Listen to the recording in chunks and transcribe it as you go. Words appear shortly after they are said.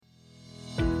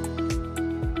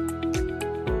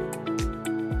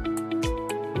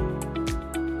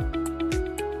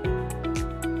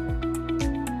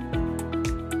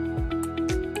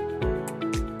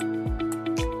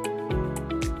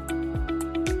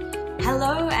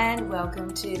Hello and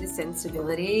welcome to the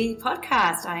Sensibility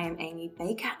Podcast. I am Amy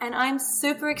Baker and I'm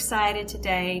super excited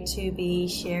today to be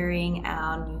sharing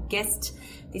our new guest.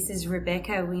 This is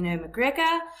Rebecca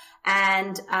McGregor,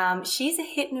 and she's a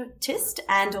hypnotist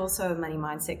and also a money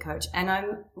mindset coach. And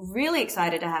I'm really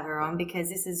excited to have her on because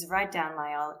this is right down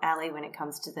my alley when it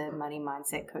comes to the money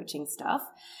mindset coaching stuff.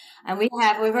 And we've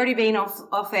already been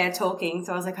off air talking,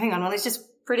 so I was like, hang on, let's just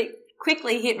pretty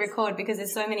quickly hit record because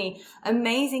there's so many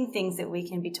amazing things that we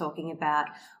can be talking about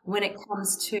when it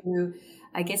comes to,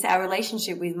 I guess, our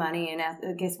relationship with money and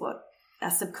what our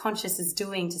subconscious is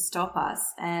doing to stop us,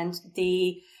 and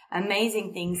the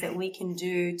amazing things that we can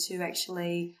do to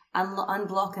actually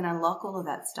unblock and unlock all of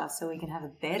that stuff so we can have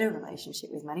a better relationship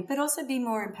with money, but also be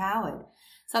more empowered.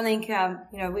 Something,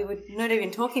 we were not even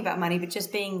talking about money, but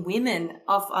just being women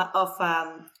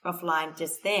offline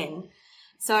just then.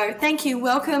 So thank you.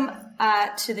 Welcome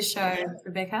to the show,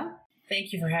 Rebecca.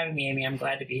 Thank you for having me, Amy. I'm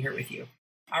glad to be here with you.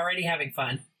 Already having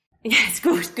fun. Yes,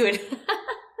 good.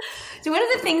 So one of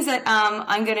the things that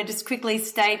I'm going to just quickly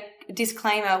state,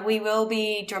 disclaimer, we will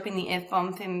be dropping the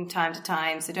F-bomb from time to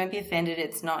time, so don't be offended.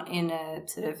 It's not in a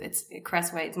it's a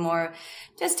crass way. It's more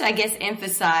just, I guess,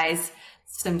 emphasize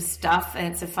some stuff,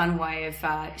 and it's a fun way of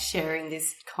sharing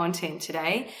this content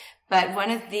today. But one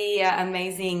of the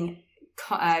amazing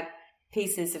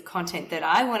pieces of content that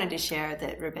I wanted to share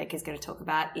that Rebecca is going to talk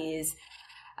about is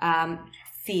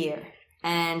fear.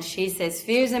 And she says,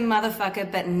 fear is a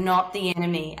motherfucker, but not the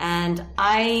enemy. And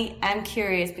I am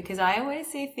curious because I always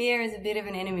see fear as a bit of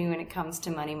an enemy when it comes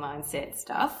to money mindset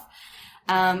stuff.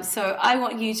 So I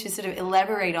want you to sort of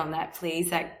elaborate on that,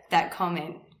 please, that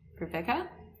comment, Rebecca.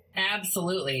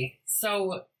 Absolutely.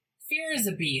 So fear is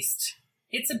a beast.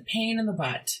 It's a pain in the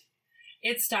butt.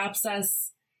 It stops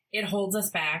us. It holds us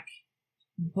back.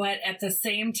 But at the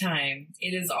same time,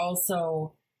 it is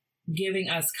also giving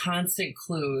us constant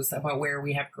clues about where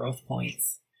we have growth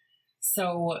points.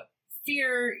 So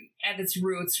fear at its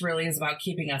roots really is about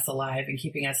keeping us alive and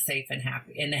keeping us safe and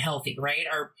happy and healthy, right?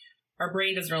 Our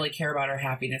brain doesn't really care about our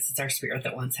happiness. It's our spirit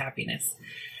that wants happiness.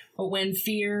 But when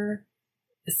fear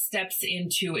steps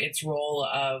into its role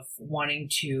of wanting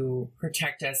to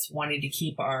protect us, wanting to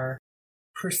keep our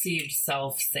perceived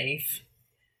self safe,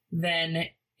 then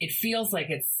it feels like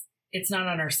it's not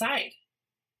on our side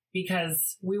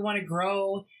because we want to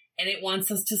grow and it wants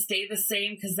us to stay the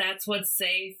same because that's what's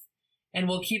safe. And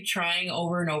we'll keep trying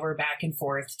over and over, back and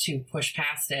forth, to push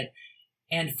past it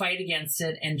and fight against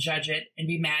it and judge it and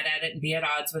be mad at it and be at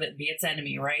odds with it and be its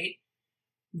enemy, right?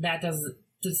 That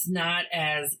does not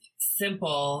as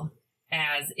simple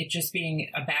as it just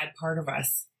being a bad part of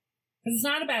us. Because it's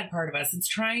not a bad part of us. It's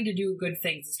trying to do good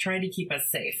things. It's trying to keep us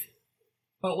safe.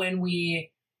 But when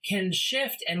we can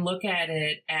shift and look at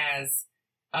it as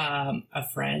a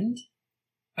friend,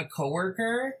 a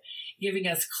coworker, giving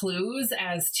us clues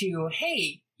as to,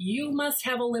 hey, you must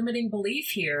have a limiting belief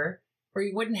here or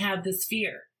you wouldn't have this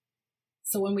fear.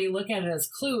 So when we look at it as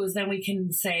clues, then we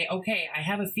can say, okay, I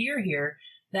have a fear here.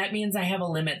 That means I have a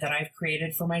limit that I've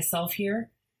created for myself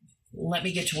here. Let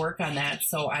me get to work on that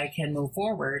so I can move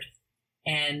forward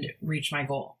and reach my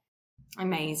goal.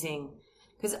 Amazing.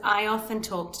 Because I often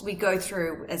we go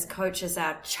through as coaches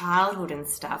our childhood and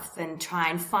stuff and try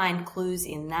and find clues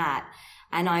in that.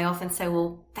 And I often say,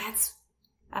 well,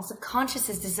 our subconscious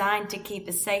is designed to keep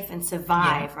us safe and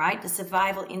survive, right? The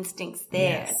survival instinct's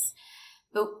there. Yes.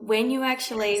 But when you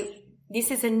this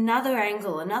is another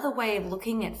angle, another way of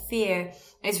looking at fear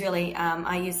is really,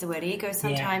 I use the word ego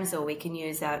sometimes, or we can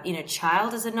use our inner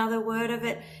child as another word of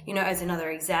it, as another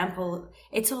example.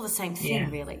 It's all the same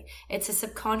thing, really. It's a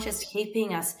subconscious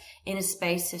keeping us in a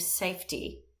space of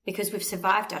safety because we've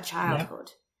survived our childhood.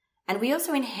 Yep. And we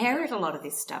also inherit a lot of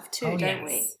this stuff too, don't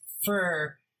we?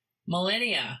 For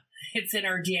millennia, it's in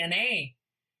our DNA.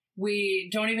 We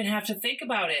don't even have to think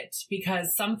about it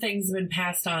because some things have been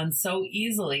passed on so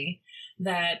easily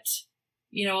that,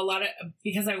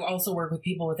 because I also work with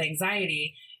people with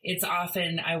anxiety, it's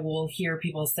often I will hear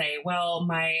people say, well,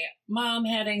 my mom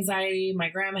had anxiety, my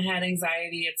grandma had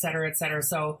anxiety, et cetera, et cetera.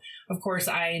 So of course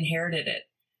I inherited it.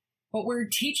 But we're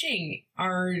teaching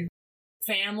our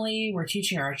family, we're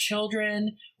teaching our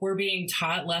children, we're being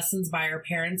taught lessons by our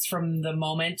parents from the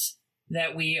moment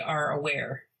that we are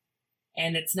aware.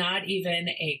 And it's not even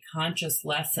a conscious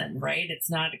lesson, right?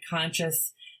 It's not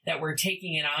conscious that we're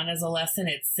taking it on as a lesson.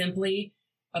 It's simply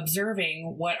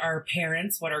observing what our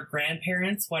parents, what our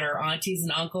grandparents, what our aunties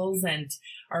and uncles and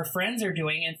our friends are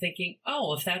doing and thinking,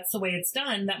 oh, if that's the way it's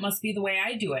done, that must be the way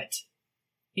I do it.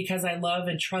 Because I love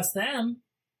and trust them.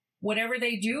 Whatever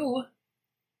they do,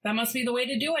 that must be the way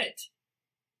to do it.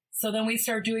 So then we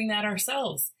start doing that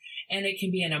ourselves. And it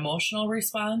can be an emotional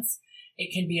response.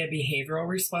 It can be a behavioral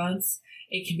response.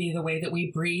 It can be the way that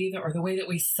we breathe or the way that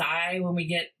we sigh when we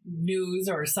get news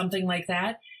or something like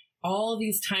that. All of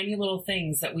these tiny little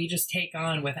things that we just take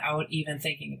on without even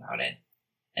thinking about it.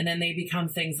 And then they become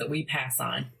things that we pass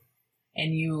on.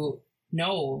 And you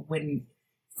know, when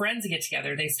friends get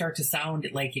together, they start to sound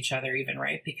like each other even,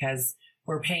 right? Because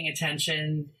we're paying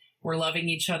attention. We're loving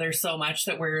each other so much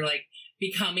that we're like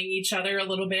becoming each other a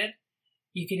little bit.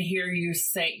 You can hear you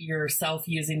say yourself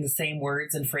using the same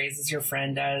words and phrases your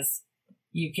friend does.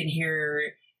 You can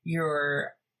hear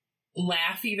your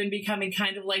laugh even becoming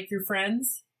kind of like your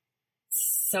friends.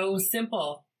 So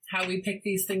simple how we pick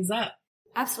these things up.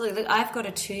 Absolutely. I've got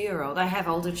a 2-year-old. I have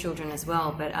older children as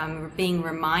well, but I'm being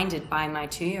reminded by my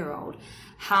 2-year-old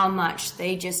how much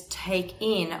they just take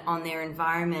in on their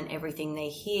environment, everything they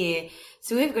hear.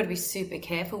 So we've got to be super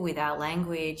careful with our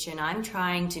language. And I'm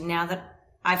trying to, now that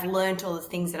I've learned all the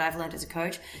things that I've learned as a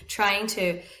coach, trying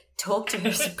to talk to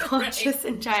her subconscious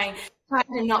and trying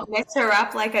to not mess her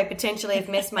up like I potentially have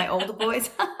messed my older boys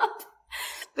up.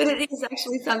 But it is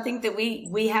actually something that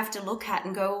we have to look at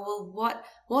and go, well,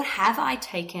 what have I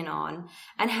taken on?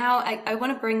 And how I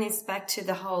want to bring this back to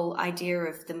the whole idea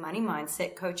of the money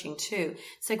mindset coaching too.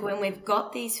 So when we've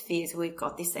got these fears, we've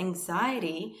got this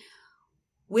anxiety,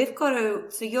 we've got to,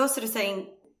 so you're sort of saying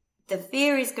the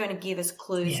fear is going to give us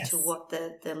clues to what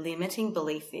the limiting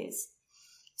belief is.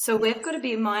 So we've got to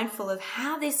be mindful of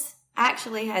how this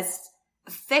actually has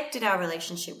affected our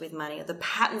relationship with money, or the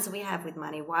patterns we have with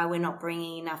money, why we're not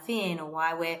bringing enough in, or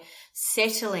why we're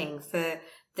settling for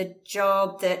the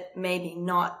job that maybe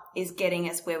not is getting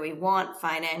us where we want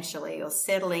financially, or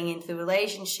settling into the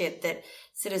relationship that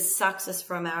sort of sucks us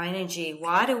from our energy.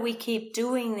 Why do we keep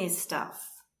doing this stuff?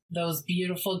 Those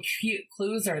beautiful, cute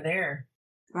clues are there.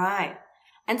 Right.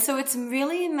 And so it's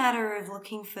really a matter of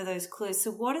looking for those clues.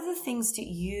 So what are the things that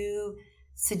you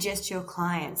suggest your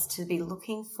clients to be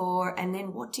looking for? And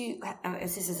then what do you,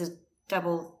 as this is a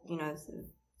double,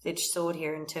 edged sword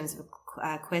here in terms of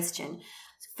a question.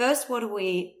 So first, what do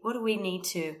we need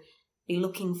to be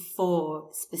looking for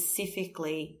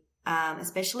specifically,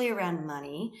 especially around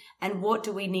money, and what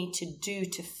do we need to do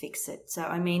to fix it? So,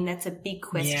 I mean, that's a big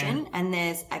question, and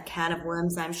there's a can of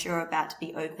worms, I'm sure, about to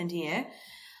be opened here.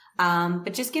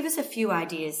 But just give us a few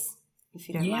ideas, if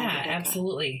you don't mind. Yeah,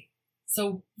 absolutely.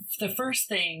 So the first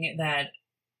thing that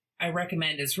I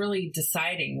recommend is really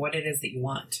deciding what it is that you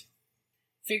want.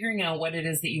 Figuring out what it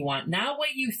is that you want. Not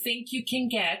what you think you can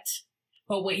get,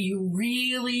 but what you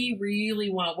really, really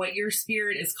want. What your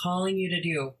spirit is calling you to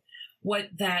do. What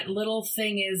that little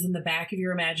thing is in the back of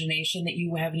your imagination that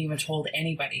you haven't even told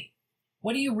anybody.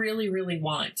 What do you really, really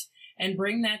want? And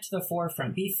bring that to the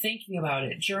forefront. Be thinking about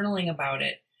it, journaling about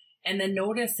it, and then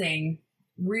noticing,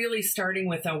 really starting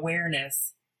with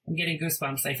awareness. I'm getting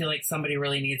goosebumps. I feel like somebody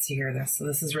really needs to hear this. So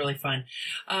this is really fun.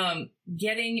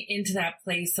 Getting into that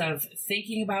place of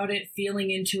thinking about it, feeling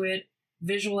into it,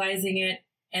 visualizing it,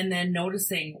 and then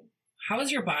noticing, how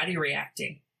is your body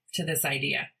reacting to this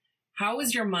idea? How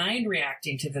is your mind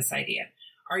reacting to this idea?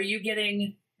 Are you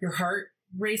getting your heart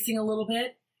racing a little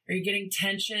bit? Are you getting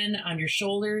tension on your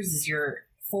shoulders? Is your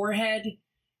forehead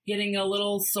getting a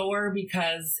little sore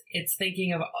because it's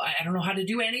thinking of, I don't know how to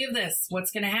do any of this.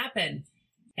 What's going to happen?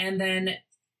 And then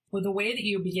with the way that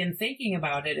you begin thinking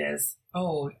about it is, I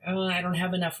don't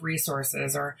have enough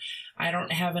resources, or I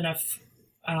don't have enough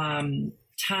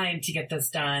time to get this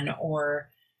done, or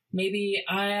maybe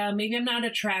I'm not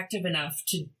attractive enough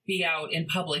to be out in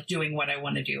public doing what I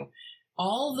want to do.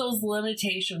 All of those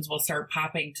limitations will start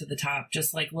popping to the top,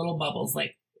 just like little bubbles,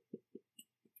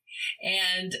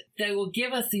 and they will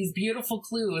give us these beautiful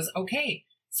clues. Okay.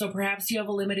 So perhaps you have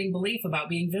a limiting belief about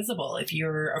being visible if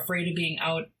you're afraid of being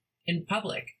out in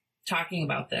public talking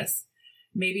about this.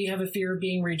 Maybe you have a fear of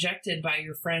being rejected by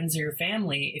your friends or your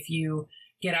family if you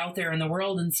get out there in the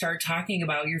world and start talking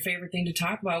about your favorite thing to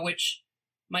talk about, which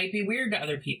might be weird to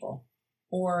other people.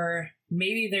 Or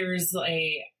maybe there's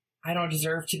I don't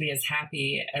deserve to be as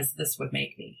happy as this would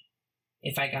make me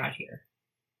if I got here.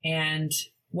 And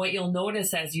what you'll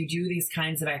notice as you do these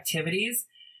kinds of activities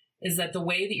is that the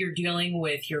way that you're dealing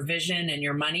with your vision and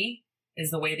your money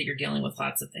is the way that you're dealing with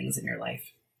lots of things in your life.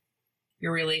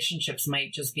 Your relationships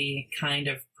might just be kind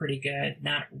of pretty good,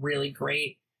 not really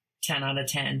great, 10 out of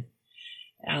 10.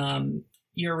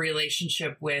 Your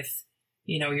relationship with,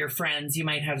 your friends, you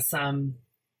might have some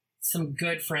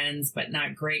good friends, but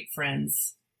not great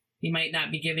friends. You might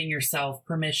not be giving yourself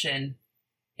permission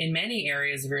in many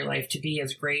areas of your life to be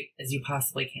as great as you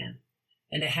possibly can,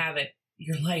 and to have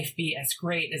your life be as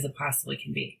great as it possibly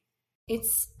can be.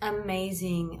 It's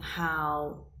amazing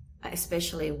how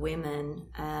especially women,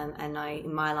 and I,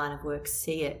 in my line of work,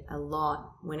 see it a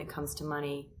lot when it comes to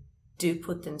money, do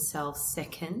put themselves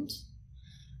second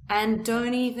and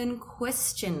don't even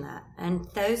question that. And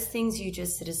those things you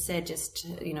just sort of said, just,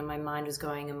 my mind was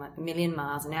going a million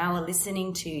miles an hour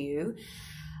listening to you,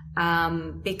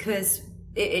 because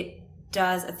it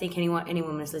does, I think anyone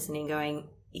who's listening going,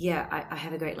 yeah, I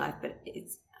have a great life, but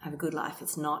I have a good life.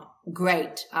 It's not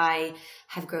great. I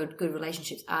have good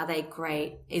relationships. Are they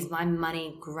great? Is my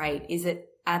money great? Is it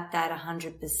at that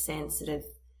 100% sort of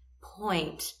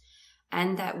point?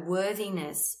 And that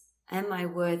worthiness, am I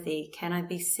worthy? Can I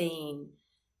be seen?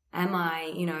 Am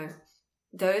I,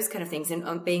 those kind of things,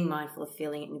 and being mindful of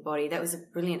feeling it in your body. That was a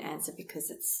brilliant answer,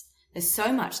 because there's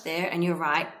so much there, and you're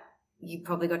right. You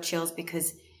probably got chills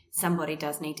because somebody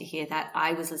does need to hear that.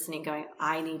 I was listening going,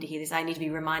 I need to hear this. I need to be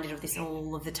reminded of this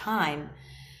all of the time.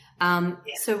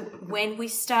 So when we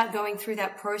start going through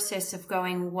that process of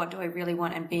going, what do I really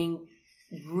want, and being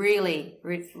really,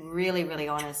 really, really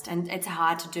honest, and it's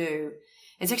hard to do.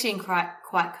 It's actually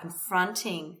quite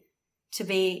confronting to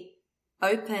be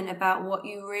open about what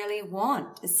you really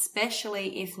want,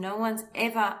 especially if no one's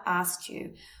ever asked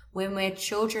you. When we're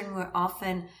children, we're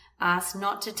often asked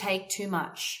not to take too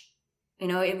much.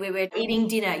 If we're eating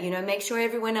dinner, make sure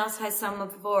everyone else has some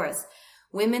before us.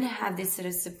 Women have this sort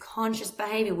of subconscious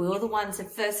behavior. We're the ones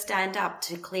that first stand up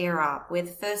to clear up. We're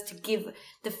the first to give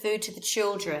the food to the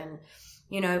children.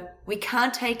 We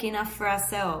can't take enough for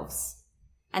ourselves.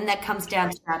 And that comes down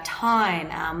to our time,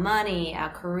 our money, our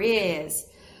careers.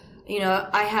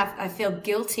 I feel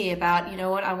guilty about,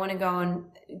 I want to go and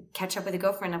catch up with a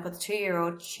girlfriend up with a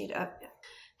 2-year-old. She'd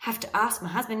have to ask my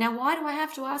husband. Now, why do I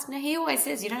have to ask? Now, he always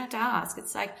says you don't have to ask.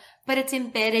 It's like, but it's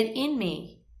embedded in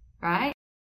me, right?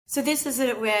 So this is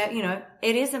it where,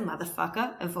 it is a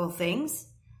motherfucker of all things,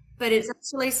 but it's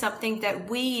actually something that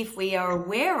if we are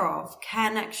aware of,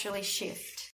 can actually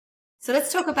shift. So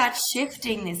let's talk about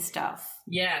shifting this stuff.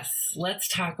 Yes, let's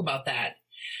talk about that.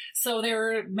 So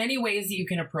there are many ways that you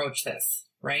can approach this,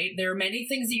 right? There are many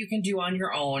things that you can do on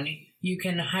your own. You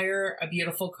can hire a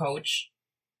beautiful coach.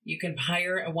 You can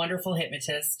hire a wonderful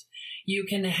hypnotist. You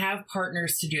can have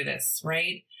partners to do this,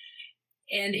 right?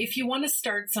 And if you want to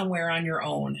start somewhere on your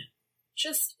own,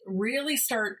 just really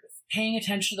start paying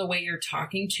attention to the way you're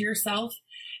talking to yourself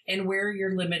and where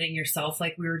you're limiting yourself,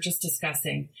 like we were just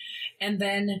discussing. And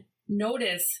then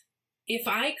notice, if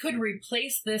I could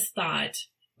replace this thought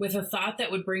with a thought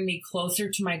that would bring me closer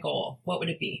to my goal, what would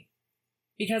it be?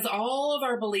 Because all of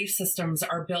our belief systems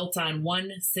are built on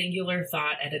one singular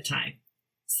thought at a time.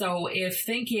 So if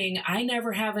thinking, I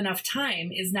never have enough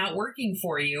time is not working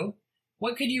for you,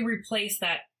 what could you replace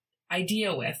that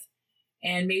idea with?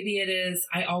 And maybe it is,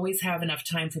 I always have enough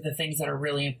time for the things that are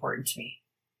really important to me.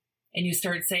 And you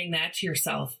start saying that to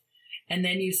yourself. And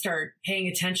then you start paying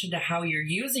attention to how you're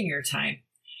using your time,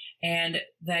 and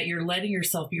that you're letting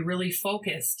yourself be really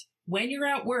focused. When you're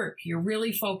at work, you're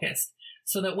really focused,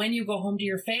 so that when you go home to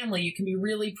your family, you can be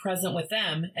really present with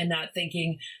them and not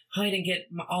thinking, oh, I didn't get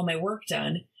all my work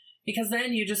done. Because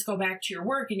then you just go back to your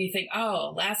work and you think,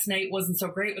 oh, last night wasn't so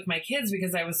great with my kids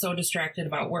because I was so distracted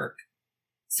about work.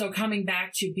 So coming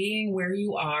back to being where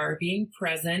you are, being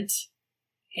present,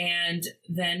 and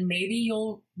then maybe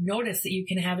you'll notice that you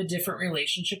can have a different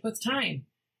relationship with time,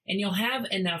 and you'll have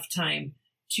enough time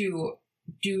to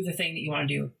do the thing that you want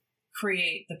to do,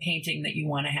 create the painting that you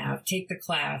want to have, take the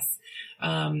class,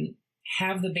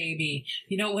 have the baby,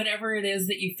 whatever it is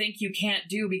that you think you can't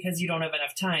do because you don't have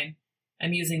enough time.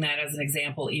 I'm using that as an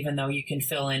example, even though you can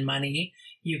fill in money,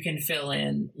 you can fill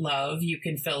in love, you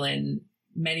can fill in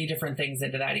many different things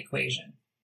into that equation.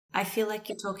 I feel like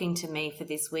you're talking to me for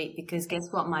this week, because guess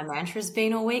what my mantra's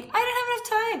been all week? I don't have enough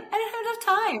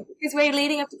time. Because we're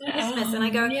leading up to Christmas, and I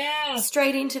go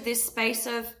straight into this space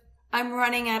of, I'm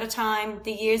running out of time.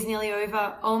 The year's nearly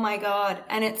over. Oh my God.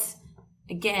 And it's,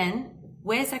 again,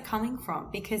 where's that coming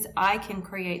from? Because I can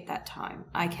create that time.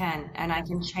 I can, and I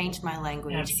can change my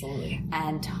language. Absolutely.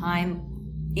 And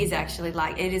time is actually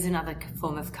it is another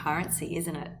form of currency,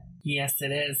 isn't it? Yes,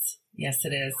 it is. Yes, it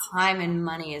is. Time and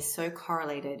money is so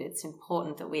correlated. It's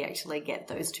important that we actually get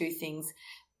those two things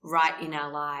right in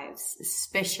our lives,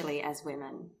 especially as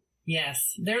women.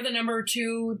 Yes. They're the number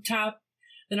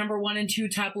one and two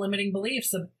top limiting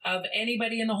beliefs of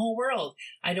anybody in the whole world.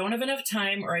 I don't have enough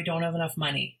time, or I don't have enough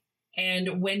money.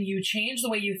 And when you change the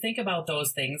way you think about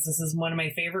those things, this is one of my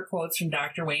favorite quotes from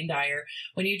Dr. Wayne Dyer,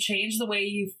 when you change the way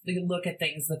you look at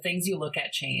things, the things you look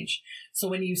at change. So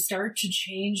when you start to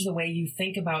change the way you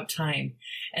think about time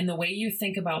and the way you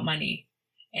think about money,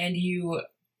 and you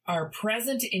are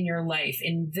present in your life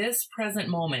in this present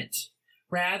moment,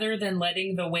 rather than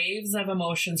letting the waves of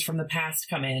emotions from the past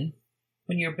come in.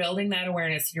 When you're building that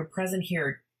awareness, you're present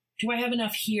here. Do I have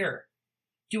enough here?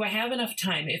 Do I have enough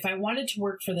time? If I wanted to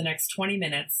work for the next 20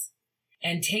 minutes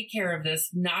and take care of this,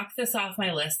 knock this off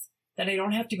my list, that I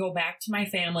don't have to go back to my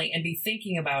family and be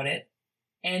thinking about it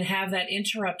and have that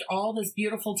interrupt all this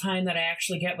beautiful time that I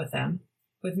actually get with them,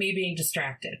 with me being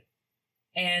distracted.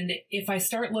 And if I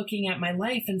start looking at my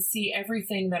life and see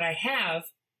everything that I have,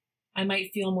 I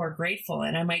might feel more grateful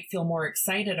and I might feel more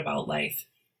excited about life.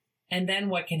 And then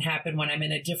what can happen when I'm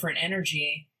in a different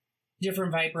energy,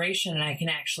 different vibration, and I can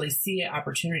actually see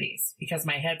opportunities because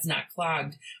my head's not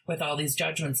clogged with all these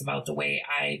judgments about the way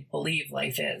I believe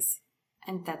life is.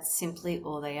 And that's simply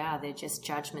all they are. They're just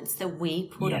judgments that we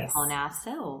put upon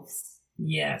ourselves.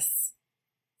 Yes.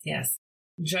 Yes.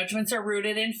 Judgments are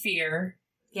rooted in fear.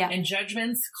 Yeah. And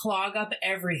judgments clog up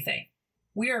everything.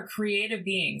 We are creative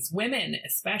beings, women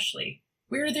especially.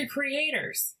 We're the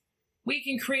creators. We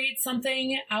can create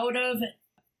something out of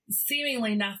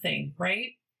seemingly nothing,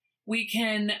 right? We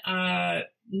can,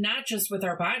 not just with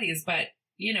our bodies, but,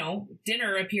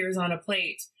 dinner appears on a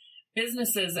plate.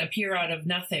 Businesses appear out of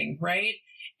nothing, right?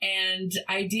 And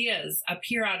ideas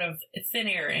appear out of thin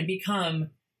air and become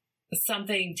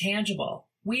something tangible.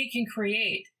 We can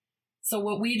create. So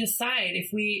what we decide,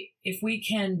 if we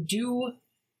can do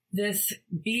this,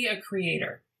 be a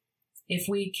creator, if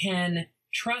we can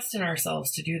trust in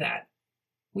ourselves to do that,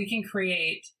 we can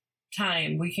create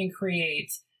time, we can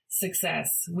create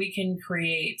success, we can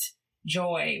create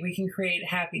joy, we can create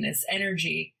happiness,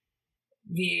 energy,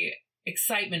 the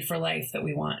excitement for life that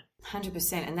we want.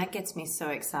 100%. And that gets me so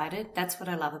excited. That's what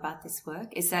I love about this work,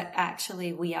 is that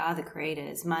actually we are the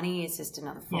creators. Money is just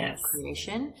another form of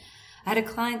creation. I had a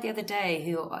client the other day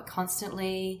who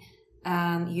constantly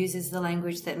uses the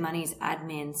language that money is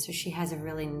admin. So she has a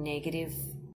really negative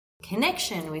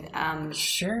connection with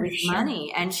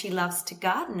money, and she loves to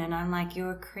garden. And I'm like,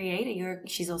 you're a creator.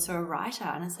 She's also a writer.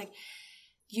 And it's like,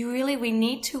 we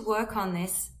need to work on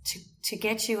this to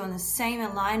get you on the same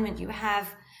alignment you have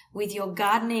with your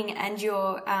gardening and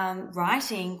your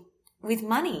writing with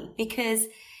money, because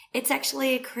it's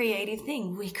actually a creative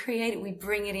thing. We create it, we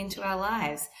bring it into our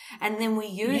lives, and then we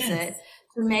use it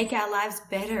to make our lives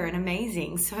better and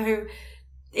amazing. So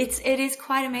it is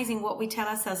quite amazing what we tell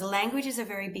ourselves. Language is a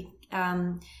very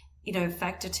big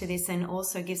factor to this, and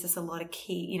also gives us a lot of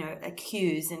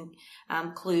cues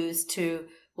and clues to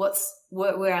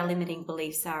where our limiting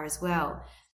beliefs are as well.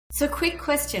 So quick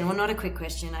question, well, not a quick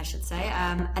question, I should say.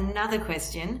 Another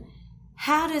question.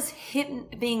 How does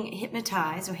being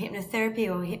hypnotized or hypnotherapy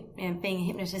or being a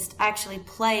hypnotist actually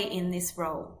play in this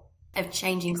role of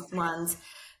changing someone's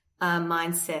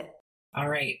mindset? All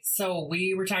right. So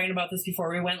we were talking about this before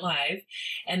we went live,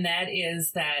 and that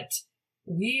is that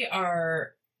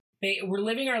we're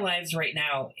living our lives right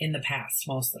now in the past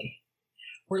mostly.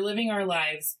 We're living our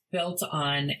lives built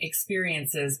on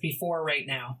experiences before right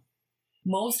now.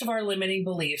 Most of our limiting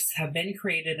beliefs have been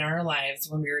created in our lives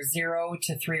when we were 0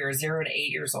 to 3 or 0 to 8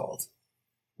 years old.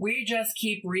 We just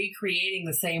keep recreating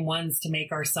the same ones to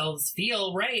make ourselves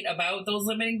feel right about those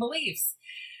limiting beliefs.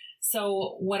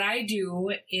 So what I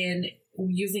do in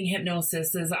using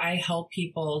hypnosis is I help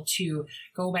people to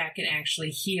go back and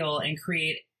actually heal and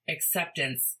create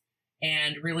acceptance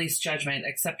and release judgment,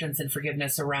 acceptance and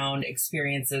forgiveness around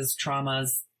experiences,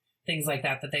 traumas, things like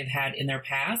that they've had in their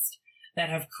past that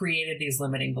have created these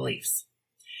limiting beliefs.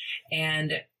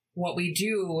 And what we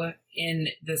do in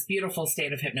this beautiful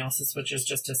state of hypnosis, which is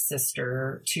just a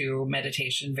sister to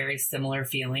meditation, very similar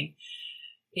feeling,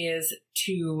 is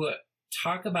to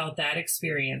talk about that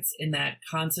experience in that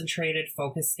concentrated,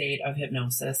 focused state of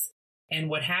hypnosis. And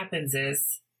what happens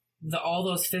is all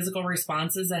those physical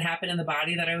responses that happen in the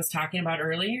body that I was talking about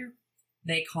earlier,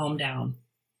 they calm down.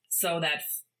 So that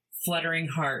fluttering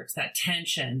heart, that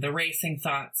tension, the racing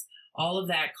thoughts, all of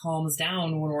that calms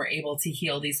down when we're able to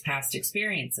heal these past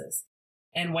experiences.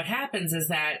 And what happens is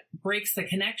that breaks the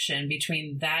connection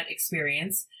between that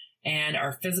experience and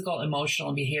our physical, emotional,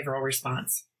 and behavioral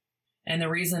response. And the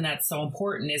reason that's so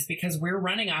important is because we're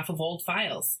running off of old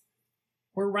files.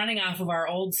 We're running off of our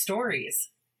old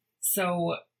stories.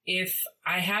 So if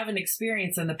I have an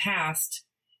experience in the past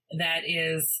that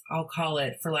is, I'll call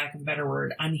it, for lack of a better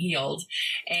word, unhealed,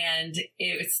 and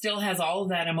it still has all of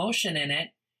that emotion in it,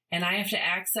 and I have to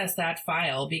access that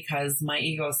file because my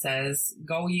ego says,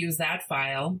 go use that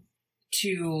file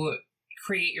to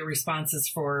create your responses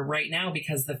for right now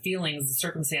because the feelings, the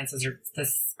circumstances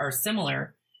are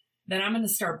similar, then I'm going to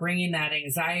start bringing that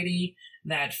anxiety,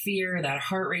 that fear, that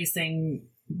heart racing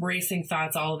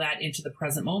thoughts, all of that into the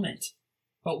present moment.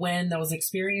 But when those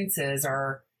experiences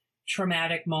are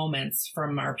traumatic moments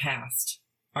from our past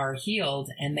are healed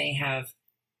and they have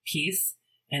peace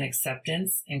and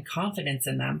acceptance and confidence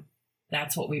in them,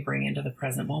 that's what we bring into the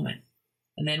present moment.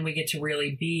 And then we get to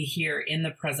really be here in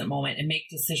the present moment and make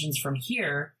decisions from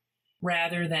here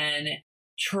rather than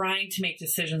trying to make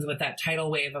decisions with that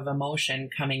tidal wave of emotion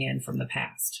coming in from the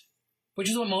past, which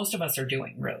is what most of us are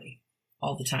doing really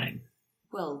all the time.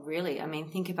 Well, really, I mean,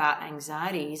 think about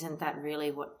anxiety. Isn't that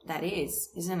really what that is,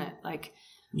 isn't it? Like,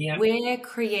 yeah, we're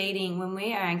creating, when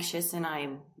we are anxious, and I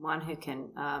am one who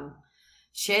can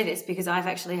share this because I've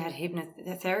actually had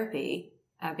hypnotherapy.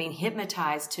 I've been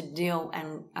hypnotized to deal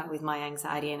with my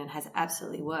anxiety, and it has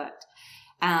absolutely worked.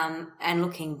 And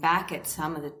looking back at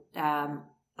some of the,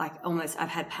 I've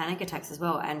had panic attacks as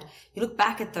well. And you look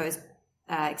back at those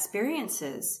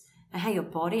experiences and how your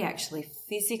body actually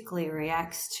physically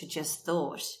reacts to just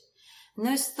thought. And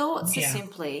those thoughts are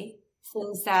simply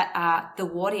things that are the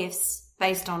what ifs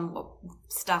based on what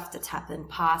stuff that's happened,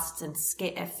 past and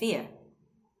fear.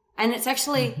 And it's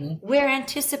actually, we're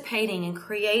anticipating and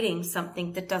creating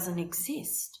something that doesn't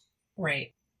exist.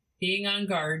 Right. Being on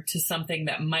guard to something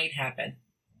that might happen.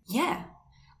 Yeah.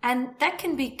 And that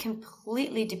can be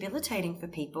completely debilitating for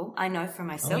people. I know for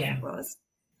myself it was.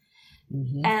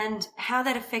 And how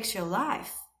that affects your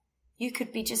life. You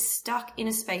could be just stuck in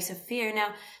a space of fear. Now,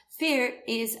 fear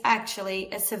is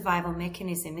actually a survival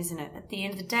mechanism, isn't it? At the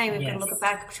end of the day, we've got to look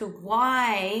back to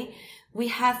why we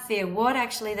have fear. What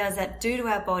actually does that do to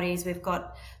our bodies? We've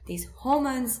got these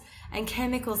hormones and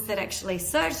chemicals that actually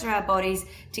surge through our bodies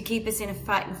to keep us in a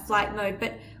fight and flight mode.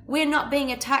 But we're not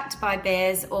being attacked by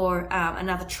bears or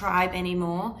another tribe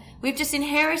anymore. We've just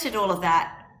inherited all of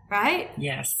that, right?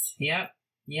 Yes.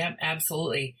 Yep,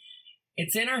 absolutely.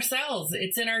 It's in our cells.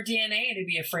 It's in our DNA to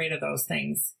be afraid of those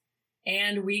things.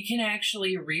 And we can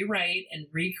actually rewrite and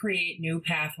recreate new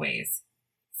pathways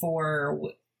for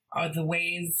the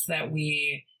ways that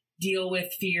we deal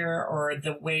with fear or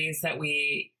the ways that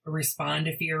we respond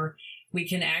to fear. We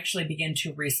can actually begin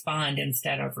to respond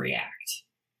instead of react.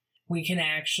 We can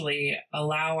actually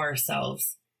allow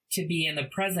ourselves to be in the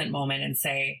present moment and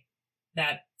say,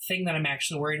 that thing that I'm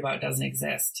actually worried about doesn't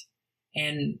exist,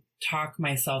 and talk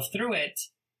myself through it.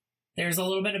 There's a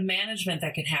little bit of management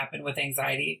that can happen with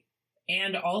anxiety.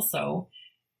 And also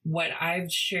what I've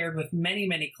shared with many,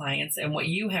 many clients and what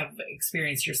you have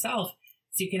experienced yourself,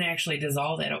 so you can actually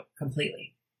dissolve it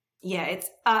completely. Yeah, it's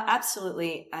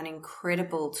absolutely an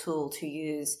incredible tool to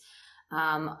use.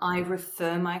 I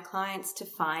refer my clients to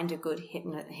find a good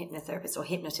hypnotherapist or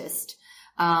hypnotist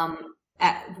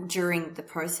during the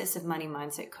process of money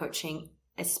mindset coaching,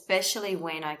 especially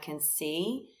when I can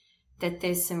see that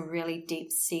there's some really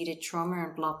deep-seated trauma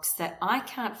and blocks that I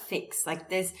can't fix.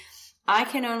 I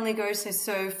can only go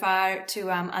so far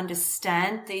to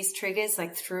understand these triggers,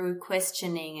 like through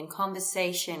questioning and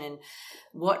conversation and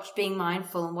being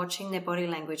mindful and watching their body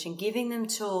language and giving them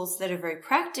tools that are very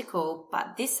practical.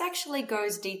 But this actually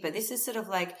goes deeper. This is sort of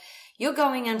like you're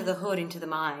going under the hood into the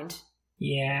mind.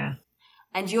 Yeah.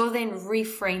 And you're then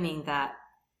reframing that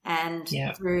and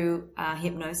through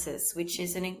hypnosis, which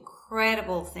is an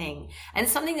incredible thing and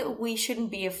something that we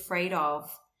shouldn't be afraid of,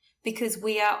 because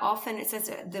we are often, it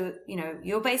says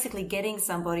you're basically getting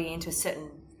somebody into a certain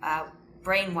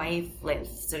brain wavelength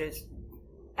sort of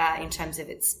in terms of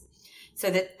its,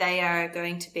 so that they are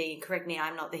going to be, correct me,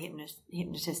 I'm not the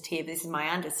hypnotist here, but this is my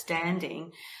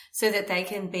understanding, so that they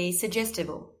can be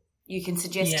suggestible. You can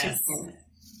suggest to them.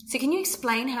 So can you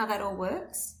explain how that all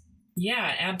works?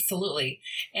 Yeah, absolutely.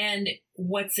 And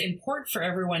what's important for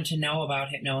everyone to know about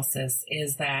hypnosis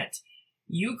is that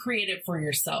you create it for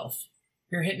yourself.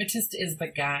 Your hypnotist is the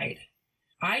guide.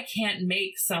 I can't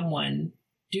make someone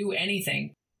do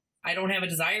anything. I don't have a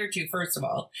desire to, first of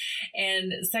all.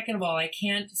 And second of all, I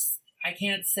can't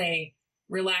say,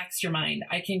 relax your mind.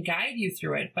 I can guide you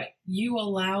through it, but you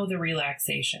allow the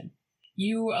relaxation.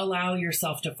 You allow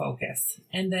yourself to focus.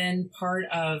 And then part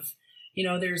of,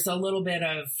 there's a little bit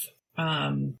of,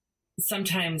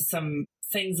 sometimes some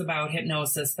things about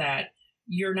hypnosis that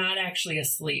you're not actually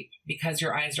asleep because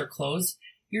your eyes are closed.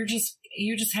 You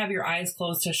just have your eyes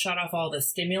closed to shut off all the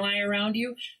stimuli around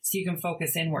you so you can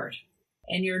focus inward.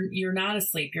 And you're not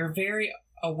asleep. You're very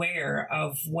aware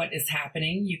of what is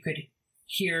happening. You could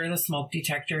hear the smoke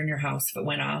detector in your house if it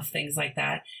went off, things like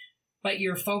that. But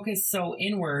you're focused so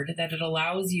inward that it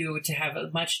allows you to have a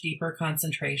much deeper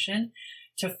concentration,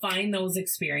 to find those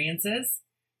experiences,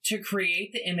 to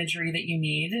create the imagery that you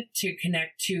need to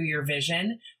connect to your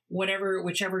vision,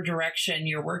 whichever direction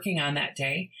you're working on that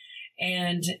day.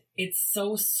 And it's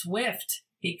so swift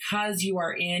because you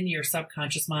are in your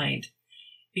subconscious mind,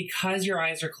 because your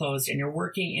eyes are closed and you're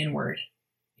working inward.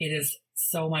 It is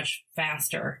so much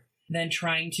faster than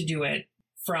trying to do it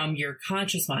from your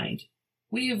conscious mind.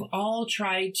 We've all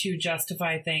tried to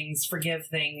justify things, forgive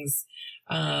things,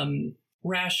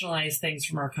 rationalize things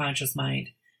from our conscious mind.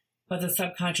 But the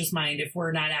subconscious mind, if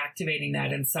we're not activating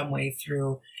that in some way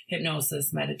through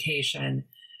hypnosis, meditation,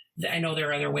 I know there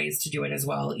are other ways to do it as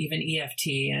well, even EFT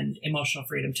and emotional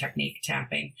freedom technique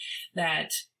tapping,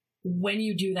 that when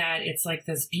you do that, it's like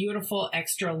this beautiful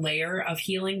extra layer of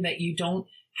healing that you don't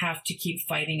have to keep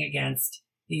fighting against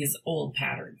these old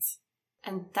patterns.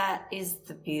 And that is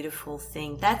the beautiful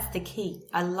thing. That's the key.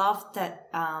 I love that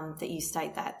that you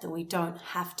state that we don't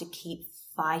have to keep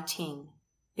fighting,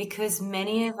 because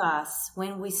many of us,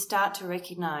 when we start to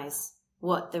recognize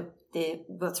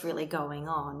what's really going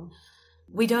on,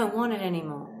 we don't want it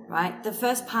anymore, right? The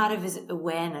first part of it is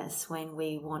awareness when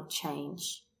we want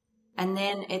change. And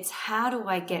then it's how do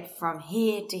I get from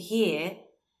here to here?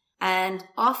 And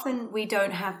often we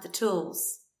don't have the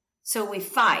tools. So we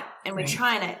fight and we're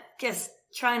trying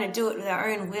to do it with our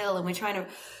own will, and we're trying to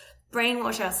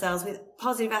brainwash ourselves with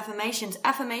positive affirmations.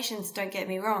 Affirmations, don't get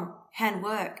me wrong, can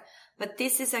work. But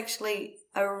this is actually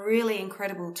a really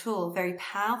incredible tool, very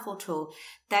powerful tool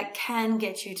that can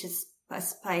get you to a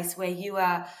place where you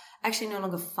are actually no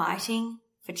longer fighting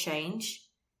for change,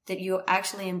 that you're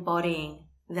actually embodying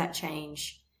that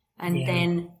change. And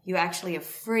then you actually are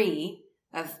free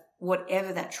of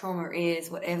whatever that trauma is,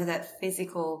 whatever that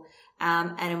physical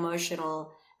and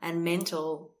emotional and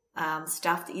mental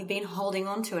stuff that you've been holding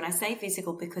on to. And I say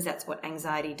physical because that's what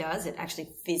anxiety does. It actually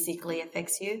physically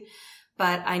affects you.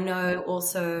 But I know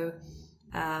also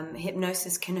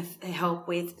hypnosis can help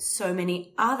with so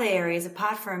many other areas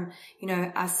apart from,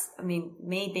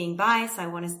 me being biased. I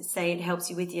want to say it helps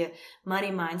you with your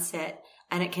money mindset,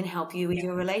 and it can help you with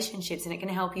your relationships, and it can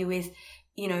help you with,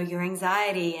 your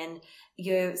anxiety and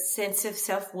your sense of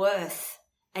self-worth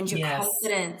and your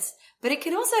confidence. But it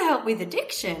can also help with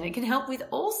addiction. It can help with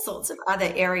all sorts of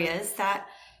other areas that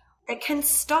it can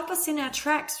stop us in our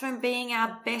tracks from being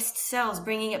our best selves,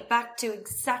 bringing it back to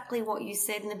exactly what you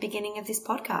said in the beginning of this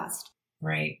podcast.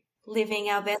 Right. Living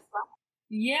our best life.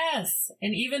 Yes.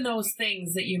 And even those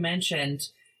things that you mentioned,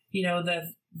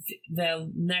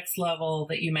 the next level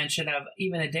that you mentioned of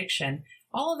even addiction,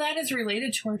 all of that is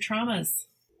related to our traumas.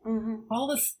 Mm-hmm. All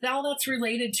that's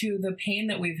related to the pain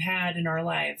that we've had in our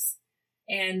lives,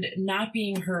 and not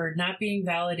being heard, not being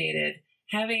validated,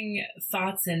 having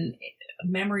thoughts and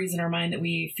memories in our mind that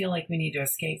we feel like we need to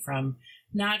escape from,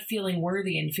 not feeling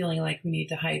worthy and feeling like we need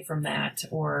to hide from that,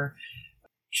 or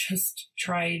just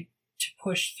try to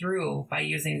push through by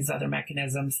using these other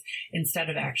mechanisms instead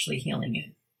of actually healing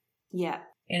it. Yeah.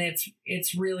 And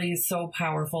it's really so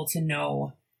powerful to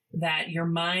know that your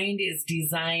mind is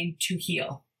designed to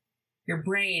heal. Your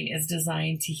brain is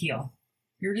designed to heal.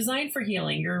 You're designed for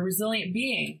healing. You're a resilient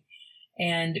being.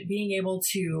 And being able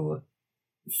to,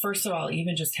 first of all,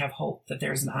 even just have hope that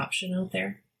there's an option out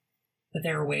there, that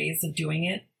there are ways of doing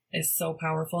it, is so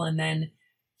powerful. And then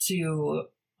to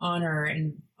honor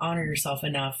yourself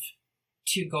enough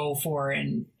to go for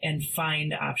and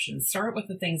find options. Start with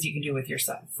the things you can do with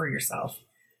yourself, for yourself,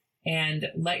 and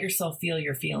let yourself feel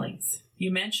your feelings.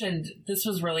 You mentioned, this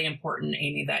was really important,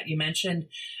 Amy, that you mentioned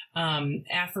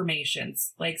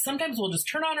affirmations. Like sometimes we'll just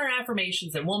turn on our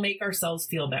affirmations and we'll make ourselves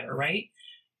feel better, right?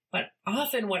 But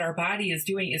often what our body is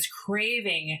doing is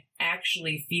craving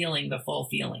actually feeling the full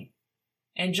feeling.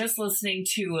 And just listening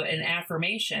to an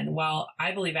affirmation, while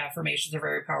I believe affirmations are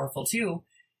very powerful too,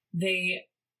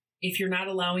 if you're not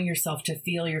allowing yourself to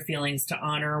feel your feelings, to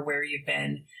honor where you've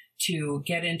been, to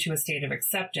get into a state of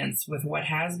acceptance with what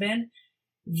has been,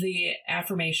 the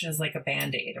affirmation is like a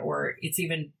Band-Aid, or it's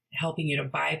even helping you to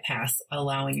bypass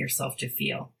allowing yourself to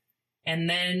feel. And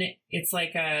then it's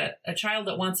like a child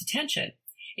that wants attention.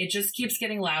 It just keeps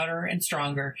getting louder and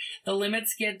stronger. The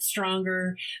limits get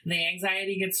stronger. The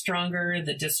anxiety gets stronger.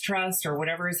 The distrust or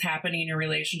whatever is happening in your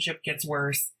relationship gets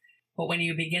worse. But when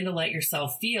you begin to let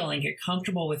yourself feel and get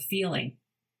comfortable with feeling,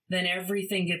 then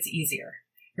everything gets easier.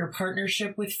 Your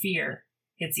partnership with fear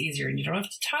gets easier, and you don't have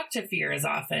to talk to fear as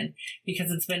often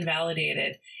because it's been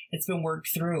validated. It's been worked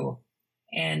through,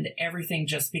 and everything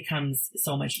just becomes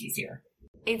so much easier.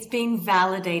 It's been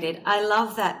validated. I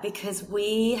love that, because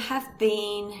we have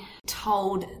been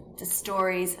told the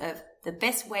stories of the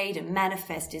best way to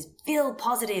manifest is feel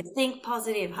positive, think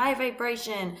positive, high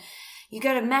vibration. You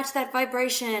got to match that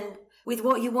vibration with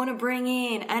what you want to bring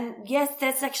in. And yes,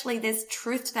 there's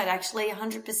truth to that, actually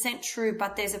 100% true.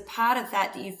 But there's a part of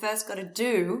that you first got to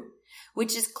do,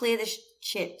 which is clear the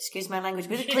shit, excuse my language,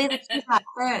 but clear the shit out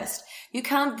first. You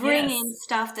can't bring in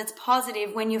stuff that's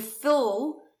positive when you're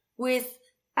full with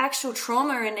actual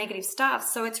trauma and negative stuff.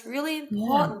 So it's really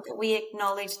important that we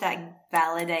acknowledge that,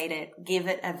 validate it, give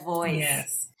it a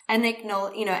voice, and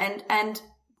acknowledge, and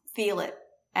feel it.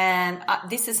 And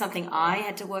this is something I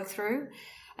had to work through.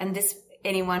 And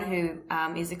anyone who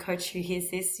is a coach who hears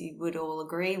this, you would all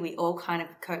agree. We all kind of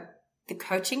the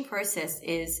coaching process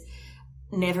is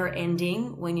never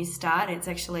ending when you start. It's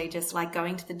actually just like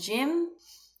going to the gym.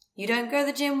 You don't go to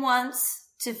the gym once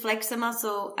to flex a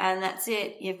muscle and that's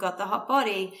it. You've got the hot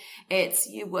body.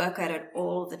 You work at it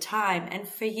all the time. And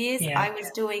for years, I was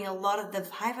doing a lot of the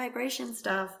high vibration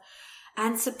stuff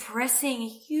and suppressing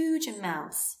huge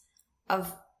amounts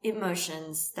of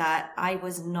emotions that I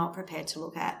was not prepared to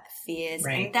look at, fears.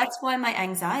 Right. And that's why my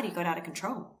anxiety got out of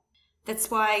control.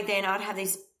 That's why then I'd have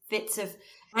these fits of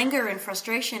anger and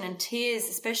frustration and tears,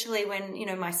 especially when,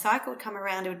 my cycle would come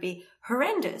around. It would be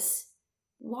horrendous.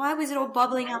 Why was it all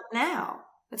bubbling up now?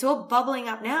 It's all bubbling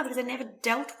up now because I never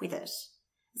dealt with it.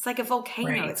 It's like a volcano.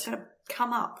 Right. It's going to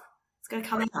come up. It's going to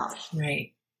come out.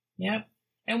 Right. Yep.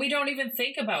 And we don't even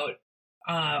think about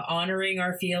honoring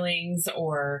our feelings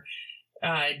or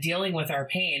dealing with our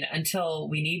pain until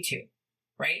we need to,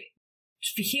 right?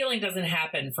 Healing doesn't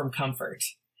happen from comfort.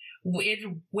 It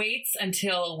waits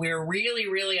until we're really,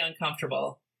 really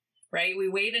uncomfortable, right? We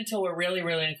wait until we're really,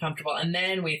 really uncomfortable. And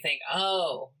then we think,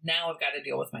 oh, now I've got to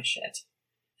deal with my shit.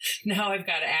 Now I've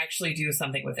got to actually do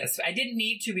something with this. I didn't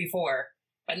need to before,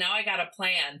 but now I got a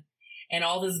plan and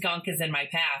all this gunk is in my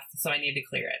path. So I need to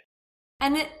clear it.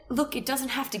 And it doesn't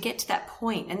have to get to that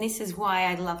point. And this is why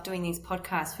I love doing these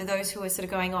podcasts for those who are sort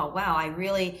of going, oh, wow, I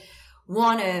really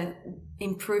want to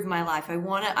improve my life. I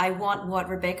want what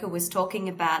Rebecca was talking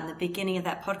about in the beginning of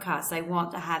that podcast. I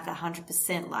want to have the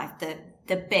 100% life,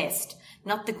 the best,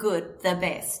 not the good, the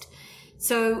best.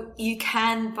 So you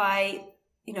can, by,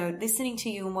 listening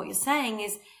to you and what you're saying,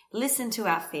 is listen to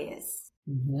our fears.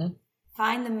 Mm-hmm.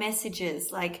 Find the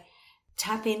messages, like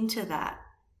tap into that.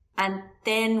 And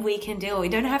then we can deal. We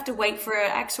don't have to wait for an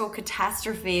actual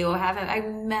catastrophe or have a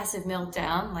massive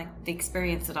meltdown like the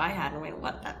experience that I had and went,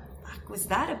 what the fuck was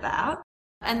that about?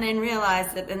 And then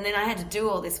realized that, and then I had to do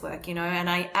all this work, and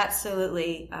I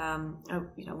absolutely,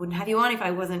 wouldn't have you on if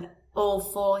I wasn't all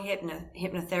for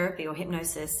hypnotherapy or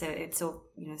hypnosis. So it's all,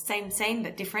 same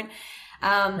but different.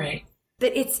 Right.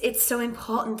 But it's so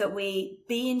important that we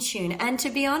be in tune. And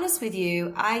to be honest with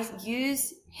you, I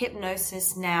use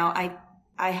hypnosis now.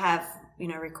 I have,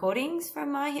 recordings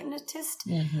from my hypnotist,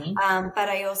 but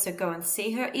I also go and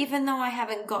see her, even though I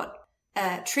haven't got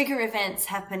trigger events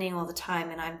happening all the time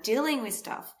and I'm dealing with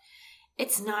stuff.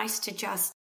 It's nice to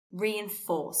just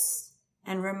reinforce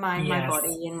and remind my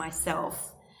body and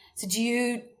myself. So do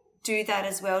you do that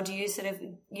as well? Do you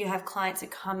you have clients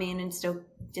that come in and still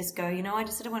just go, I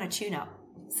just sort of want to tune up,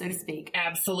 so to speak?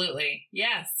 Absolutely.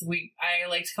 Yes. I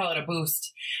like to call it a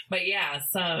boost, but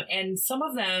some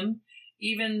of them,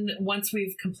 even once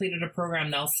we've completed a program,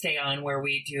 they'll stay on where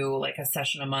we do like a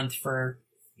session a month for,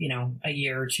 a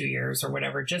year or 2 years or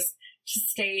whatever, just to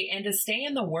stay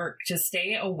in the work, to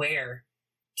stay aware,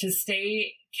 to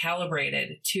stay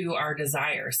calibrated to our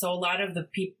desire. So a lot of the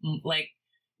people, like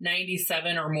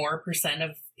 97 or more %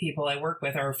 of people I work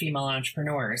with are female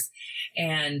entrepreneurs,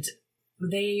 and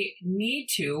we need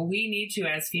to,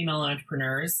 as female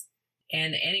entrepreneurs,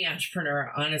 and any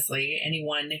entrepreneur, honestly,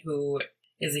 anyone who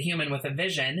is a human with a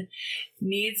vision,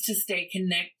 needs to stay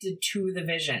connected to the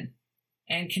vision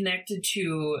and connected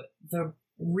to the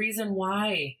reason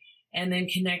why, and then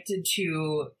connected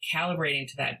to calibrating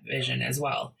to that vision as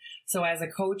well. So as a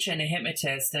coach and a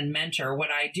hypnotist and mentor, what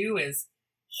I do is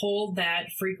hold that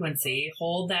frequency,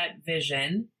 hold that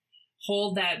vision,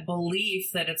 hold that belief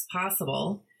that it's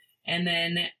possible. And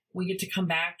then we get to come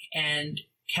back and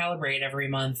calibrate every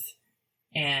month.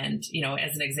 And,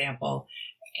 as an example,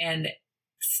 and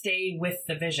stay with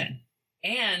the vision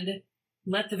and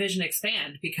let the vision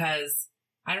expand, because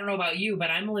I don't know about you, but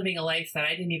I'm living a life that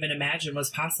I didn't even imagine was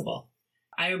possible.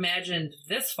 I imagined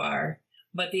this far,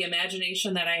 but the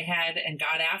imagination that I had and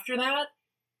got after that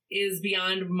is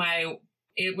beyond my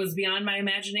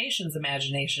imagination's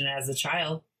imagination as a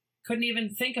child. Couldn't even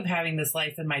think of having this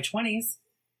life in my 20s.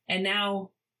 And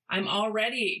now I'm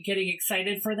already getting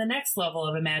excited for the next level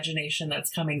of imagination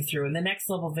that's coming through and the next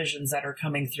level visions that are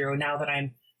coming through now that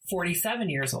I'm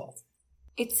 47 years old.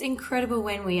 It's incredible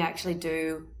when we actually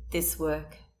do this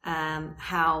work,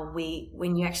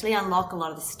 when you actually unlock a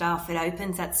lot of the stuff, it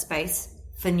opens that space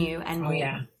for new and more. Oh,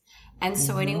 yeah. And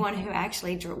so anyone who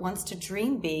actually wants to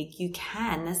dream big, you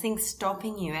can. Nothing's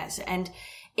stopping you. And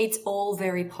it's all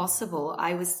very possible.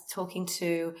 I was talking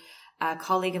to a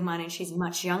colleague of mine, and she's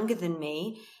much younger than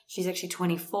me. She's actually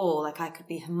 24, like I could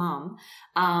be her mum.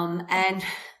 And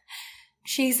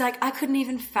she's like, I couldn't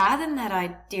even fathom that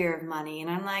idea of money. And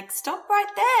I'm like, stop right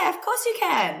there. Of course you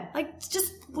can. Like,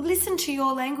 just listen to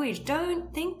your language.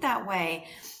 Don't think that way.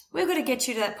 We've got to get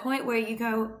you to that point where you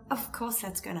go, of course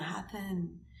that's going to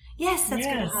happen. Yes, that's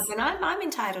going to happen. I'm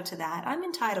entitled to that. I'm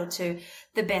entitled to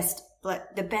the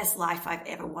best life I've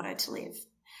ever wanted to live.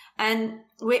 And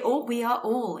we are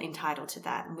all entitled to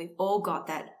that. And we've all got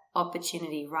that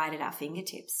opportunity right at our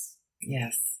fingertips.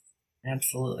 Yes,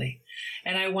 absolutely.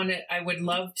 And I would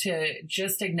love to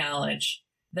just acknowledge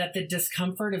that the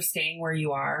discomfort of staying where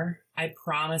you are, I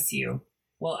promise you,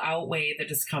 will outweigh the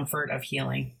discomfort of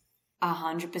healing.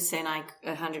 100%. I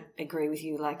 100 agree with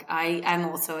you. Like, I am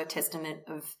also a testament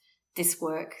of this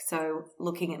work. So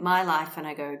looking at my life and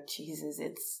I go, Jesus,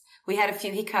 we had a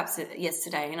few hiccups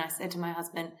yesterday, and I said to my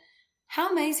husband,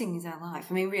 how amazing is our life?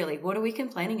 I mean, really, what are we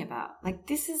complaining about? Like,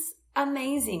 this is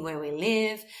amazing where we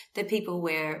live, the people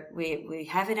where we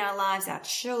have in our lives, our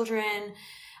children.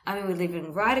 I mean, we're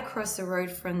living right across the road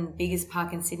from the biggest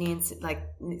park in Sydney, like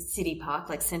City Park,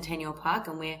 like Centennial Park,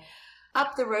 and we're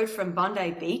up the road from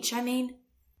Bondi Beach. I mean,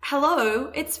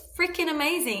 hello, it's freaking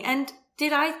amazing. And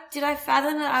did I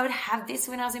fathom that I would have this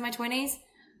when I was in my 20s?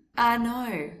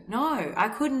 No, I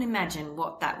couldn't imagine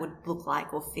what that would look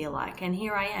like or feel like. And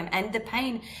here I am. And the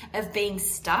pain of being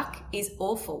stuck is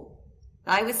awful.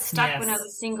 I was stuck when I was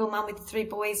a single mum with 3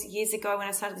 boys years ago when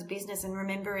I started this business, and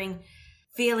remembering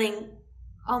feeling,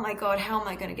 oh my God, how am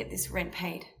I going to get this rent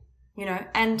paid? You know,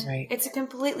 and It's a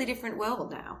completely different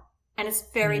world now. And it's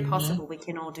very possible we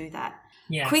can all do that.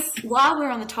 Yes. Quick, while we're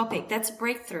on the topic, that's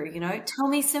breakthrough, you know. Tell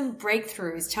me some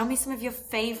breakthroughs. Tell me some of your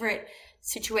favorite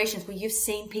situations where you've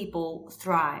seen people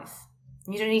thrive.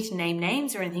 You don't need to name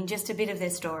names or anything, just a bit of their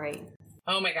story.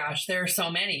 Oh my gosh, there are so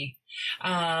many.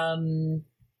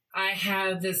 I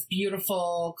have this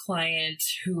beautiful client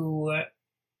who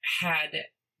had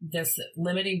this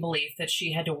limiting belief that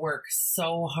she had to work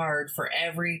so hard for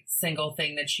every single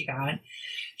thing that she got.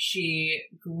 She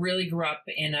really grew up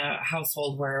in a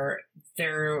household where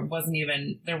there wasn't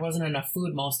enough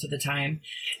food most of the time.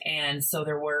 And so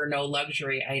there were no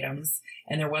luxury items,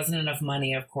 and there wasn't enough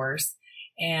money, of course.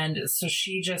 And so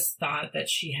she just thought that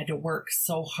she had to work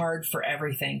so hard for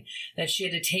everything, that she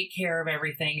had to take care of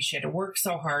everything. She had to work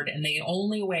so hard. And the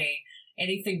only way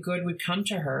anything good would come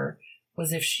to her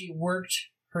was if she worked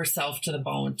herself to the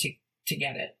bone to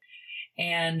get it.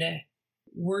 And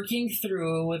working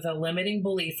through the limiting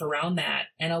belief around that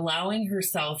and allowing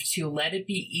herself to let it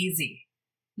be easy.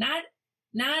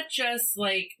 Not just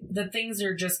like the things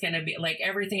are just going to be like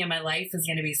everything in my life is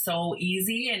going to be so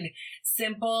easy and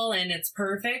simple and it's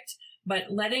perfect,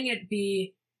 but letting it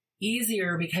be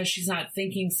easier because she's not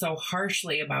thinking so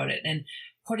harshly about it and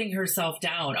putting herself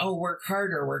down. Oh, work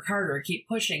harder, keep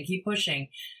pushing.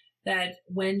 That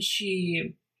when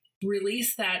she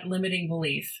released that limiting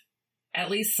belief, at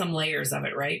least some layers of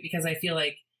it, right? Because I feel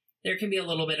like there can be a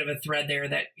little bit of a thread there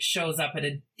that shows up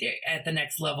at the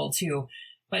next level too.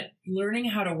 But learning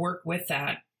how to work with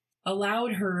that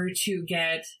allowed her to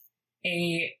get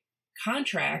a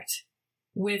contract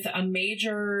with a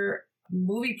major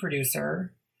movie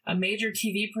producer, a major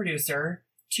TV producer,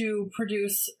 to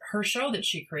produce her show that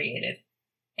she created.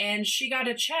 And she got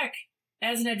a check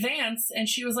as an advance, and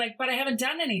she was like, but I haven't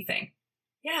done anything.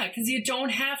 Yeah, because you don't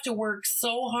have to work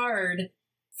so hard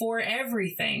for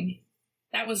everything.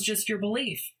 That was just your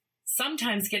belief.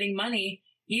 Sometimes getting money,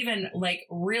 even like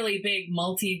really big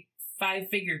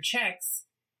multi-5-figure checks,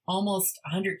 almost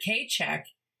 100K check,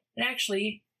 it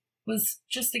actually was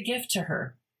just a gift to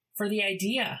her for the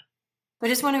idea. I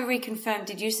just want to reconfirm,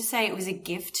 did you just say it was a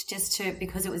gift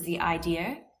because it was the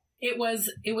idea? It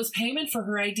was payment for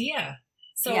her idea.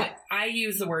 So yeah. I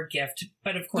use the word gift,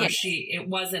 but of course it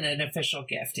wasn't an official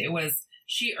gift.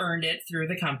 She earned it through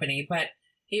the company, but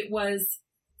it was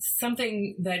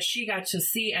something that she got to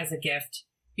see as a gift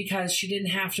because she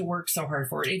didn't have to work so hard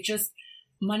for it.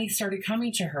 Money started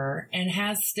coming to her and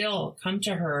has still come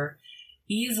to her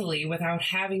easily without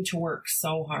having to work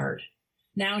so hard.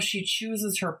 Now she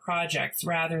chooses her projects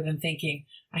rather than thinking,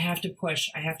 I have to push,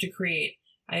 I have to create,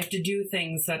 I have to do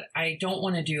things that I don't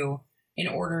want to do in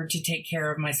order to take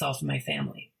care of myself and my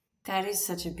family. That is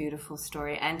such a beautiful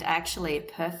story, and actually a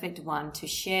perfect one to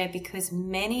share, because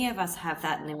many of us have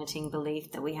that limiting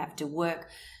belief that we have to work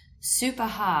super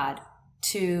hard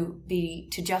to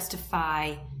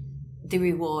justify the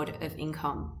reward of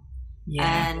income.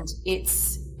 Yeah. And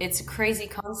it's a crazy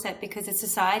concept because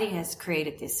society has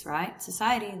created this, right?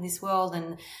 Society in this world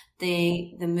and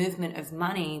the movement of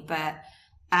money. But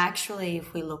actually,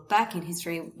 if we look back in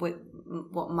history,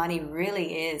 what money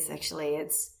really is, actually,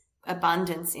 it's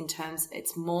abundance in terms,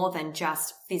 it's more than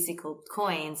just physical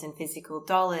coins and physical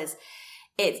dollars.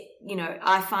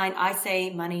 I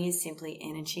say money is simply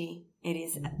energy. It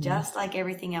is just like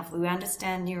everything else. We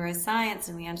understand neuroscience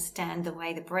and we understand the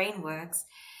way the brain works,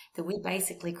 that we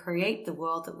basically create the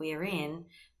world that we are in.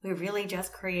 We're really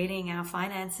just creating our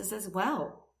finances as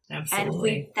well.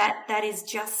 Absolutely. And that is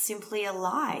just simply a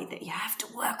lie, that you have to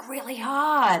work really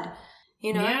hard,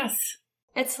 Yes.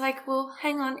 It's like, well,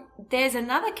 hang on. There's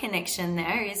another connection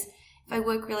there is if I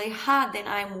work really hard, then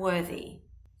I'm worthy.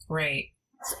 Right.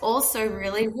 It's also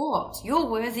really warped. You're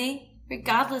worthy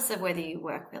regardless of whether you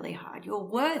work really hard. You're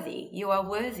worthy. You are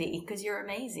worthy because you're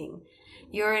amazing.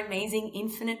 You're an amazing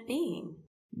infinite being.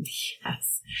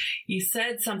 Yes. You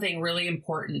said something really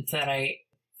important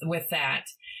with that.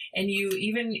 And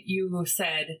you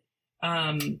said,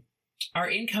 our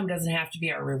income doesn't have to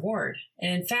be our reward.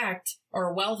 And in fact,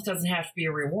 our wealth doesn't have to be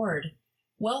a reward.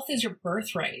 Wealth is your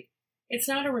birthright. It's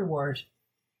not a reward.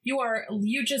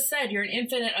 You just said you're an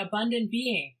infinite, abundant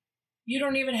being. You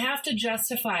don't even have to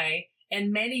justify.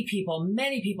 And many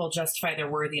people justify their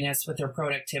worthiness with their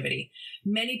productivity.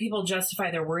 Many people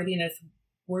justify their worthiness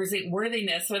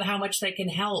with how much they can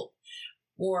help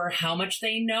or how much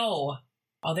they know,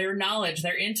 all their knowledge,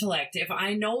 their intellect. If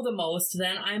I know the most,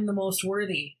 then I'm the most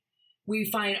worthy. We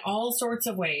find all sorts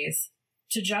of ways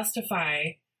to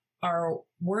justify our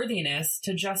worthiness,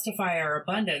 to justify our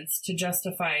abundance,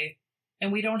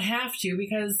 and we don't have to,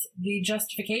 because the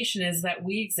justification is that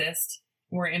we exist.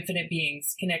 We're infinite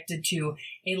beings connected to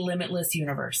a limitless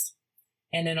universe.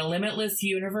 And in a limitless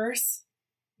universe,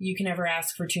 you can never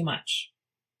ask for too much.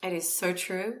 It is so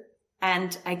true.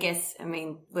 And I guess,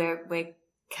 we're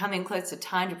coming close to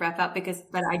time to wrap up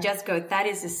but I just go, that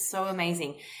is just so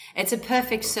amazing. It's a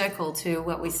perfect circle to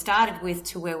what we started with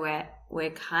to where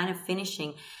we're kind of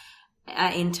finishing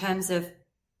in terms of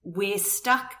we're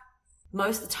stuck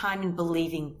most of the time in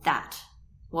believing that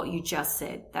what you just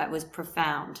said, that was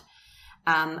profound.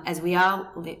 As we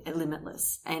are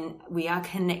limitless and we are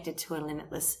connected to a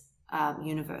limitless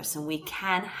universe, and we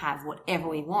can have whatever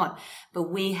we want, but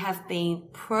we have been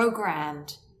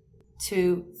programmed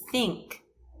to think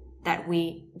that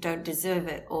we don't deserve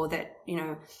it, or that,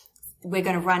 we're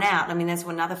going to run out. That's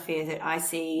one other fear that I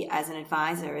see as an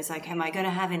advisor is like, am I going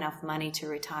to have enough money to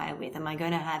retire with? Am I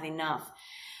going to have enough?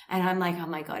 And I'm like, oh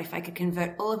my God, if I could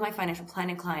convert all of my financial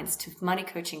planning clients to money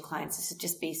coaching clients, this would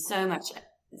just be so much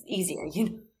easier,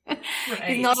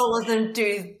 Right. Not all of them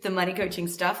do the money coaching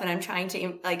stuff, and I'm trying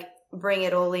to bring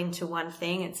it all into one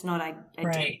thing. It's not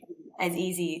as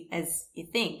easy as you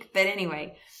think. But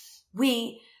anyway,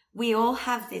 we all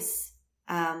have this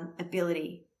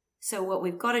ability. So what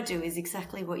we've got to do is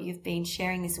exactly what you've been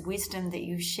sharing, this wisdom that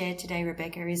you've shared today,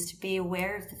 Rebecca, is to be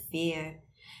aware of the fear.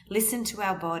 Listen to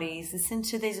our bodies, listen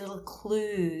to these little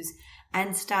clues,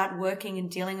 and start working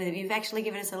and dealing with it. You've actually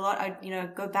given us a lot.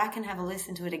 Go back and have a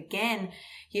listen to it again.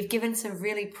 You've given some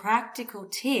really practical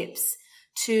tips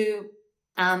to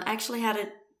actually how to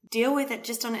deal with it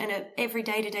just on an every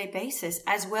day-to-day basis,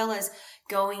 as well as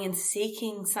going and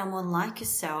seeking someone like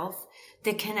yourself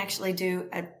that can actually do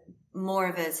more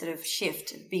of a sort of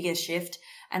bigger shift,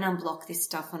 and unblock this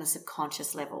stuff on a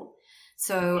subconscious level.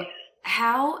 So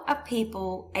how are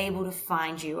people able to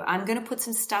find you? I'm going to put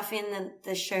some stuff in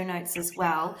the show notes as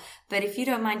well, but if you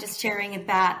don't mind just sharing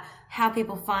about how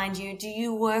people find you. Do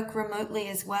you work remotely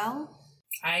as well?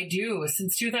 I do.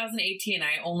 Since 2018,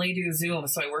 I only do Zoom.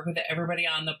 So I work with everybody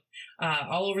on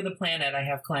all over the planet. I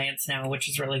have clients now, which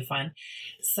is really fun.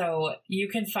 So you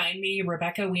can find me,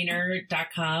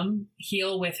 RebeccaWiener.com,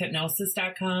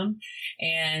 healwithhypnosis.com.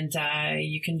 And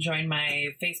you can join my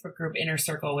Facebook group, Inner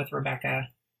Circle with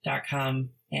Rebecca.com.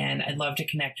 And I'd love to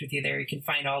connect with you there. You can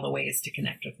find all the ways to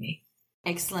connect with me.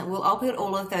 Excellent. Well, I'll put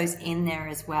all of those in there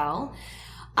as well.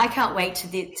 I can't wait to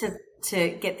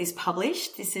get this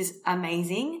published. This is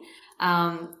amazing.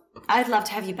 I'd love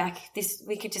to have you back.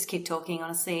 We could just keep talking.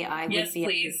 Honestly, I would be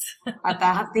please.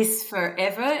 about this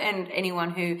forever. And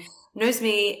anyone who knows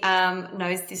me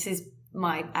knows this is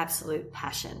my absolute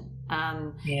passion.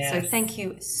 So thank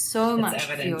you so much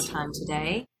for your time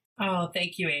today. Oh,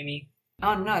 thank you, Amy.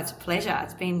 Oh, no, it's a pleasure.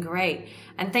 It's been great.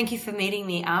 And thank you for meeting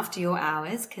me after your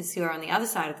hours, because you're on the other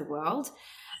side of the world.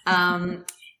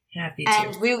 Happy to.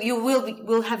 And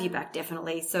we'll have you back,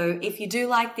 definitely. So if you do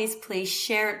like this, please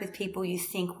share it with people you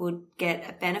think would get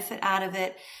a benefit out of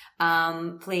it.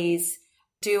 Please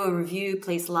do a review.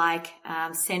 Please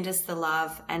send us the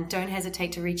love, and don't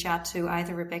hesitate to reach out to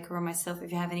either Rebecca or myself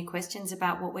if you have any questions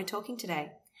about what we're talking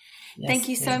today. Thank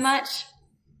you so much.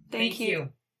 Thank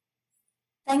you.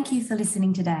 Thank you for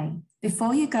listening today.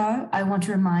 Before you go, I want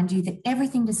to remind you that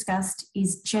everything discussed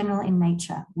is general in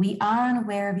nature. We are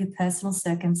unaware of your personal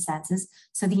circumstances,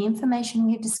 so the information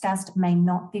we have discussed may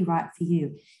not be right for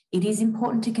you. It is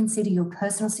important to consider your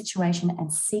personal situation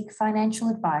and seek financial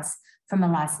advice from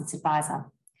a licensed advisor.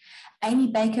 Amy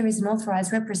Baker is an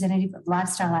authorised representative of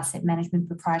Lifestyle Asset Management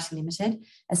Proprietary Limited,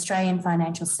 Australian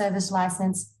Financial Service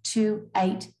Licence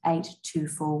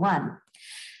 288241.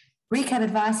 Recap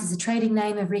Advice is a trading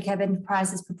name of Recap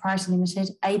Enterprises Proprietary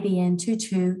Limited, ABN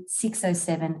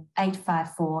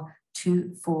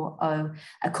 22-607-854-240,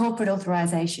 a corporate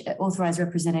authorised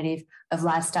representative of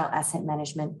Lifestyle Asset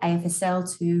Management,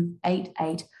 AFSL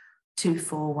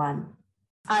 288241.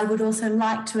 I would also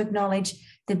like to acknowledge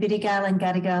the Bidjigal and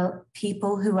Gadigal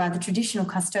people who are the traditional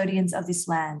custodians of this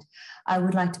land. I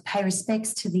would like to pay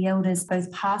respects to the elders,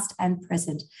 both past and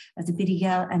present, of the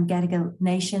Bidjigal and Gadigal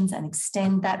nations and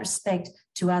extend that respect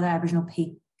to other Aboriginal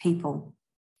people.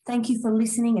 Thank you for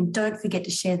listening, and don't forget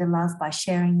to share the love by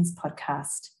sharing this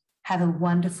podcast. Have a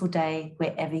wonderful day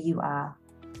wherever you are.